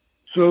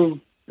 So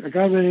a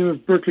guy by the name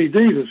of Berkeley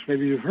Davis,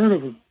 maybe you've heard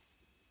of him,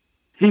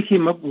 he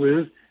came up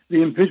with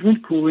the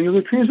impingement cooling of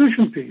the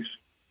transition piece.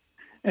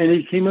 And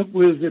he came up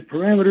with the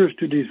parameters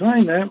to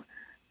design that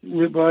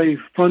by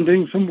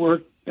funding some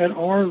work at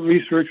our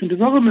Research and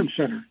Development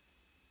Center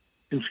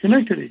in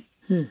Schenectady.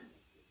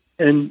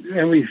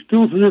 And we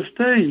still to this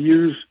day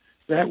use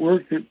that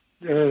work that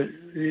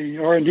the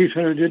R&D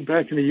Center did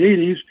back in the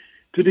 80s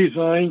to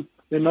design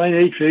the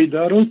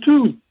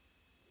 9HA.02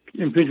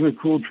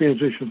 impingement-cooled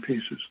transition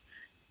pieces.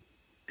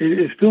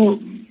 It still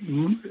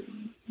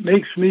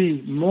makes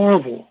me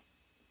marvel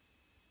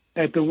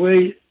at the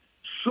way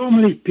so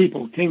many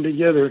people came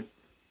together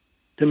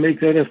to make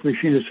that F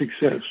machine a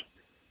success.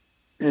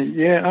 And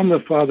yeah, I'm the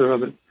father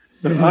of it,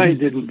 but I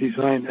didn't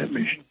design that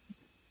machine.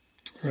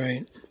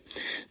 Right.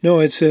 No,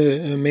 it's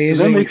an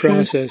amazing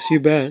process. You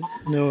bet.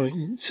 No,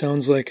 it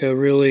sounds like a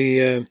really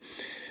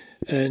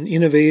an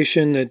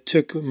innovation that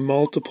took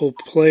multiple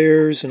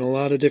players and a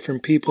lot of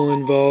different people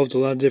involved, a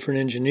lot of different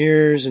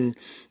engineers, and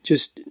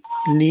just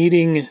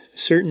needing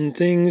certain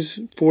things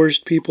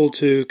forced people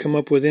to come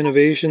up with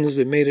innovations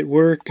that made it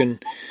work,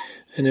 and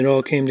it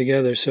all came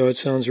together. So it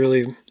sounds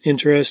really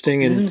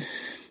interesting and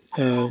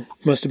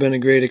must have been a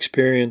great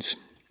experience.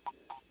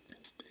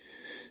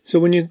 So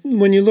when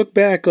you look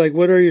back, like,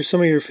 what are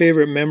some of your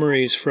favorite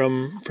memories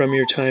from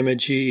your time at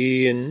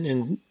GE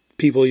and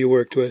people you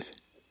worked with?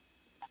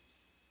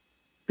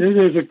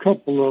 There's a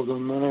couple of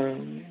them.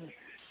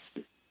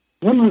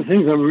 One of the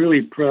things I'm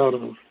really proud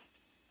of,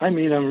 I'm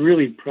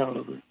really proud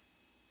of it.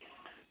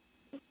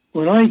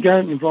 When I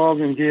got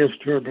involved in gas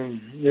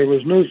turbine, there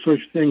was no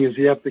such thing as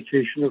the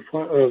application of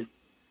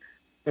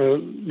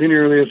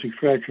linear elastic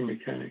fracture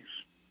mechanics.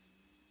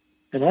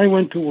 And I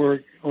went to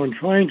work on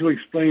trying to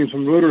explain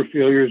some rotor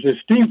failures that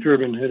steam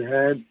turbine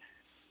had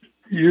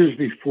years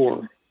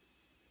before.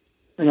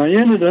 And I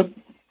ended up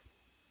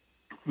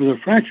with a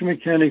fracture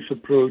mechanics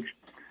approach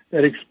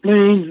that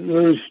explains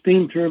those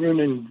steam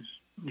turbine and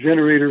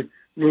generator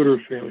rotor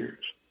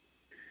failures.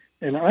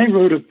 And I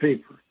wrote a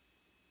paper.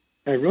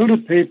 That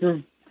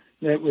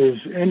was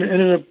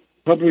ended up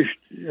published.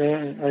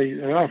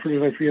 I offered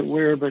it, I forget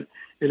where, but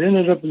it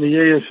ended up in the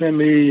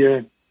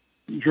ASME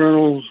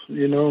journals,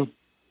 It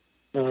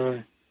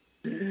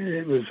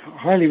was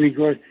highly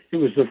regarded. It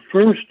was the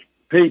first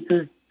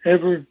paper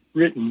ever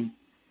written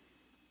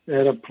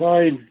that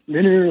applied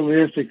linear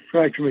elastic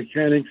fracture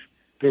mechanics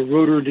to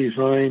rotor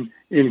design,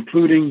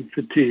 including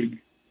fatigue.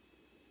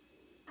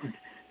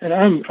 And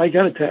I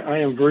got to tell you, I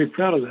am very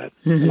proud of that.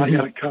 And I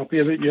got a copy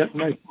of it yet in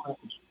my files.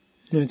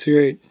 That's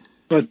great.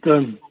 But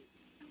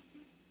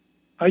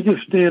I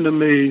just stand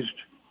amazed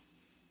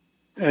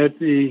at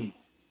the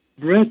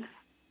breadth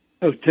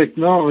of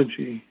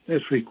technology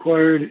that's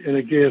required in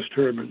a gas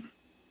turbine.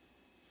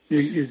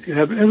 You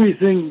have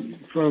everything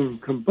from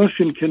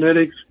combustion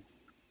kinetics,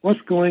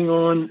 what's going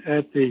on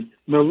at the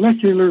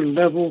molecular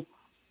level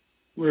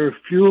where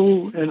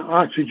fuel and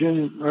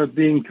oxygen are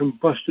being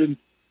combusted,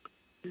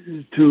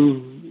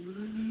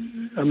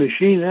 to a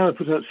machine now that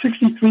puts out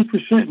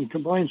 63% in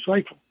combined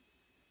cycle.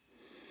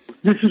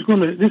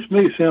 This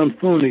may sound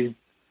phony,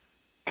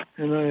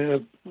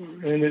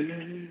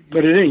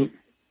 but it ain't.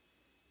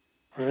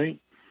 All right?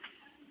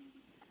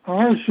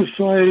 Our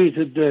society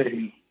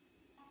today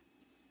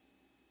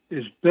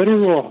is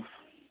better off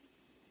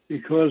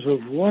because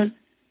of what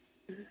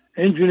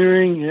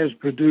engineering has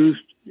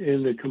produced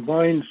in the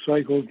combined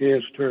cycle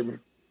gas turbine.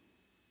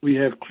 We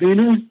have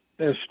cleaner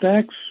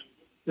stacks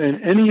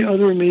than any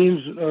other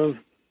means of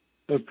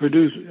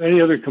any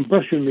other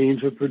combustion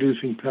means of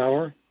producing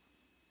power.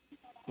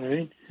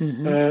 Right?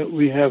 Mm-hmm.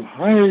 We have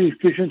higher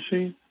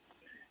efficiency.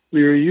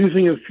 We are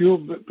using a fuel.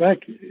 Back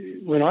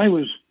when I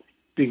was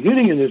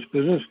beginning in this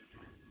business,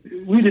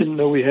 we didn't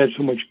know we had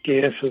so much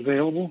gas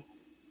available.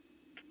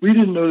 We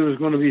didn't know there was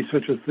going to be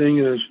such a thing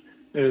as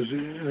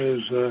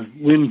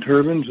wind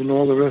turbines and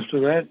all the rest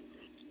of that,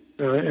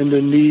 and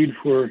the need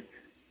for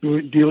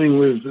dealing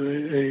with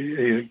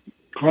a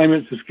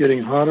climate that's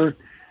getting hotter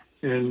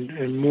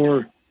and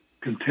more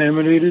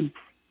contaminated.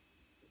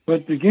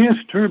 But the gas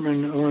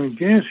turbine on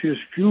gaseous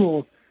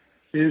fuel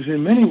is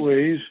in many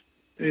ways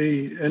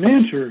an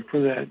answer for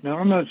that. Now,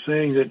 I'm not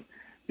saying that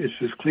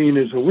it's as clean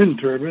as a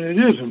wind turbine. It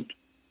isn't.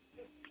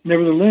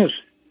 Nevertheless,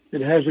 it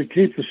has a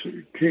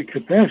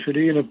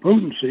capacity and a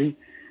potency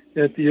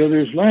that the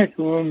others lack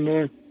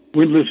on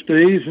windless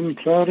days and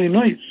cloudy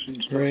nights.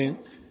 And stuff. Right.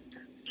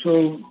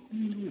 So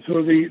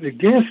the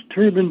gas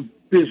turbine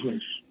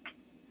business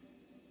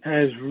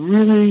has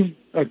really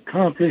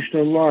accomplished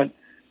a lot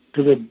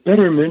to the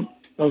betterment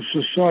of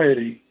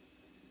society.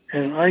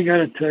 And I got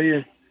to tell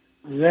you,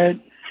 that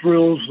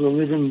thrills the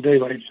living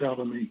daylights out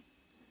of me.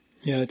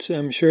 Yeah,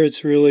 I'm sure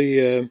it's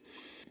really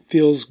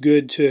feels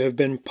good to have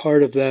been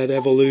part of that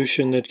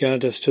evolution that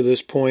got us to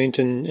this point,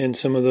 and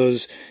some of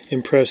those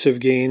impressive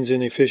gains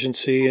in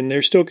efficiency, and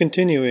they're still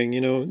continuing.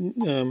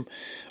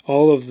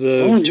 All of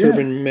the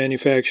turbine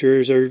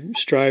manufacturers are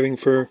striving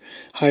for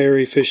higher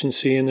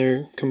efficiency in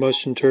their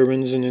combustion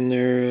turbines and in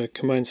their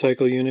combined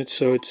cycle units.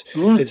 So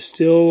it's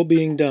still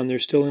being done.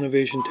 There's still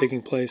innovation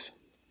taking place.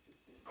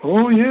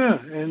 Oh yeah,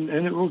 and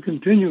it will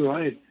continue.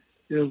 And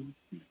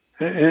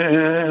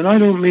I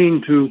don't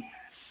mean to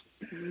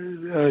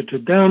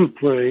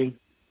downplay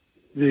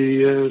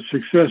the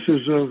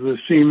successes of the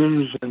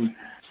Siemens and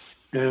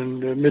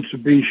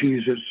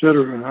Mitsubishis,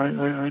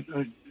 etc.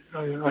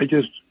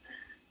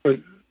 But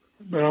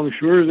I'm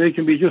sure they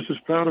can be just as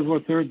proud of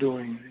what they're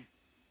doing.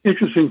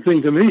 Interesting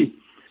thing to me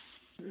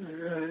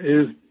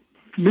is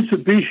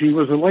Mitsubishi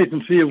was a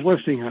licensee of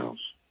Westinghouse.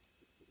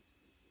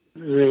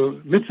 The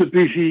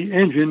Mitsubishi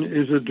engine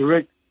is a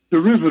direct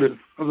derivative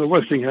of the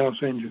Westinghouse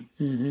engine.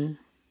 Mm-hmm.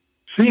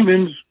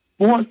 Siemens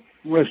bought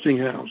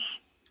Westinghouse,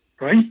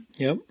 right?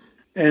 Yep.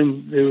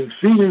 And the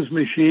Siemens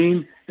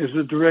machine is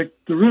a direct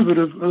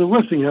derivative of the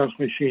Westinghouse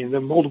machine.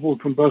 They're multiple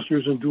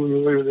combustors and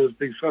doing away with those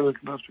big southern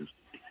combustors.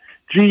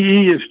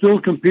 GE is still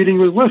competing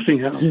with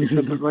Westinghouse,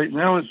 except that right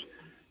now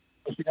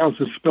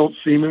Westinghouse is spelt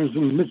Siemens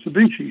and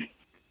Mitsubishi.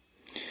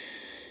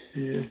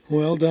 Yeah.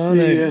 Well, Don,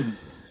 I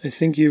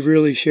think you've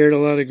really shared a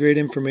lot of great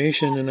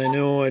information, and I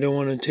know I don't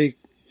want to take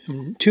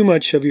too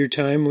much of your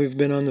time. We've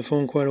been on the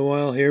phone quite a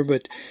while here,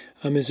 but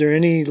is there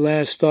any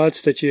last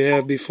thoughts that you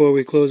have before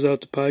we close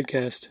out the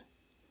podcast?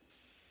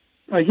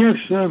 I guess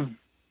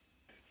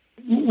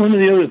one of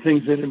the other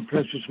things that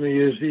impresses me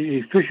is the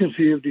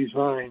efficiency of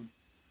design,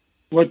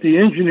 what the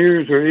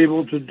engineers are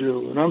able to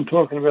do. And I'm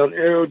talking about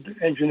aero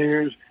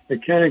engineers,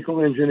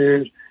 mechanical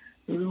engineers,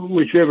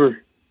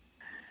 whichever,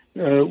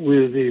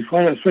 with the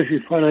finite, especially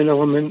finite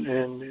element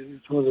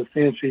and some of the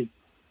fancy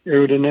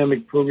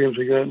aerodynamic programs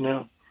we got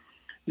now.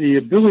 The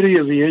ability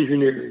of the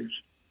engineers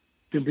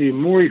to be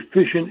more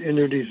efficient in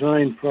their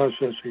design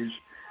processes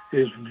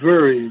is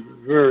very,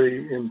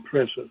 very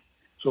impressive.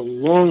 It's a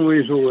long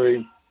ways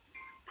away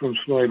from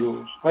slide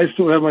rules. I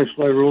still have my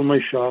slide rule in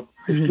my shop.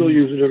 I still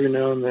use it every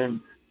now and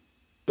then.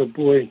 But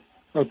boy,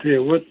 I'll tell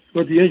you, what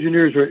the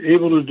engineers are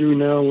able to do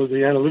now with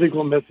the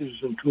analytical methods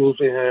and tools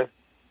they have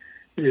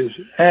is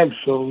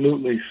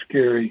absolutely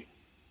scary.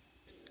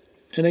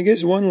 And I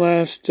guess one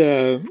last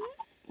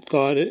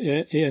thought.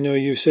 I know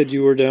you said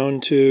you were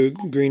down to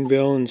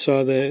Greenville and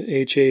saw the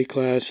HA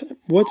class.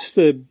 What's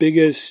the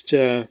biggest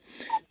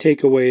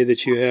takeaway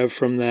that you have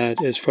from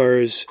that as far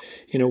as,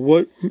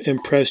 what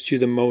impressed you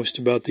the most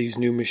about these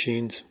new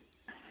machines?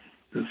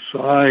 The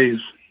size.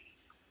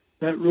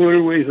 That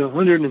rotor weighs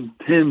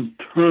 110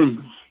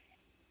 tons.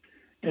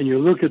 And you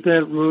look at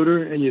that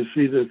rotor and you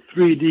see the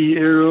 3D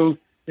aero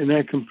in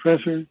that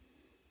compressor.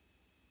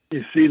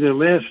 You see the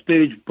last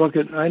stage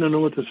bucket. I don't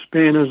know what the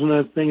span is on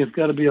that thing. It's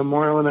got to be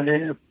 1.5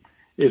 miles.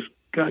 It's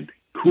got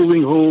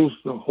cooling holes,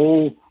 the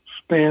whole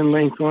span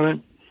length on it.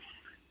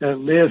 That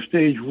last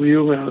stage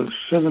wheel out of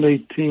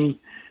 718.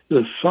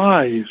 The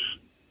size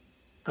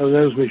of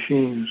those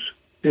machines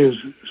is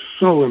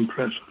so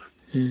impressive.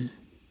 Mm.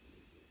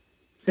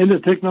 And the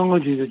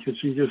technology that you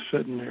see just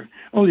sitting there.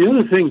 Oh, the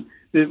other thing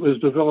that was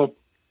developed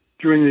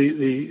during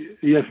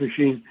the F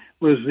machine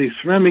was the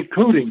ceramic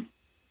coating,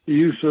 the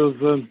use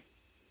of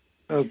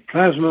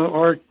plasma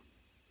arc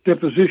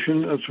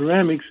deposition of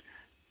ceramics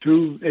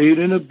to aid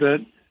and abet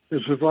the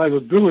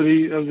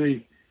survivability of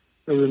the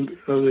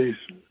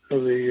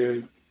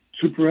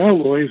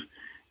superalloys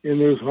in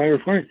those higher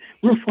fires.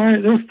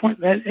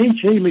 That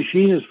HA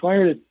machine is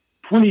fired at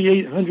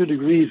 2,800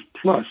 degrees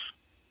plus.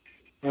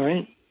 All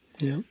right.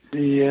 Yeah.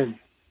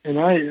 And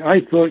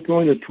I thought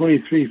going to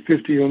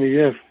 2350 on the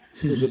F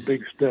was a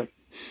big step.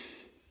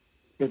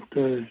 But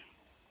that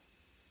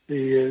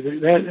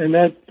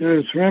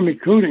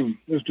ceramic coating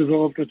was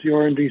developed at the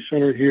R&D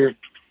Center here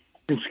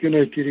in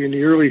Schenectady in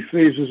the early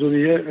phases of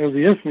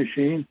the F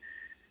machine.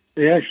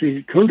 They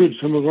actually coated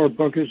some of our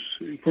buckets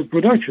for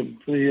production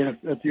for the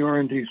F at the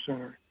R&D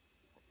Center.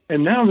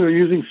 And now they're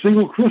using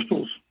single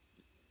crystal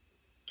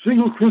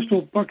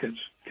buckets.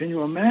 Can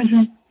you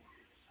imagine?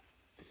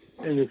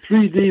 And the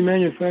 3D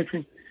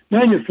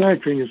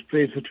manufacturing has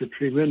played such a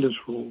tremendous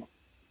role.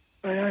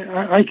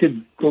 I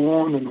could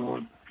go on and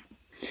on.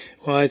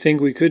 Well, I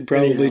think we could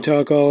probably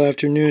talk all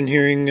afternoon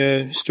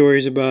hearing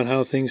stories about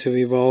how things have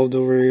evolved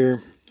over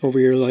your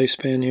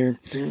lifespan here.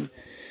 Yeah.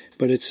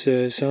 But it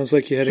sounds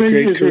like you had a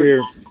great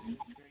career.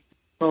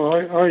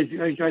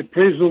 I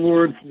praise the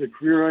Lord for the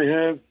career I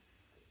have,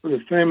 for the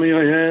family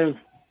I have,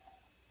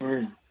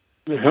 for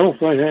the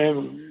health I have.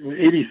 I'm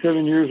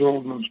 87 years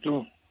old and I'm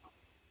still.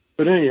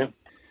 But anyhow,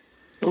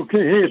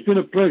 okay. Hey, it's been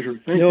a pleasure.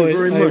 Thank you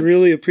very much. I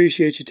really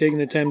appreciate you taking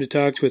the time to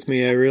talk with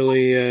me. I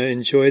really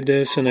enjoyed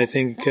this, and I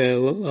think a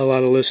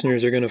lot of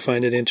listeners are going to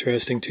find it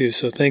interesting too.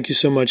 So thank you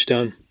so much,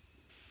 Don.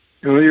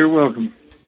 Oh, you're welcome.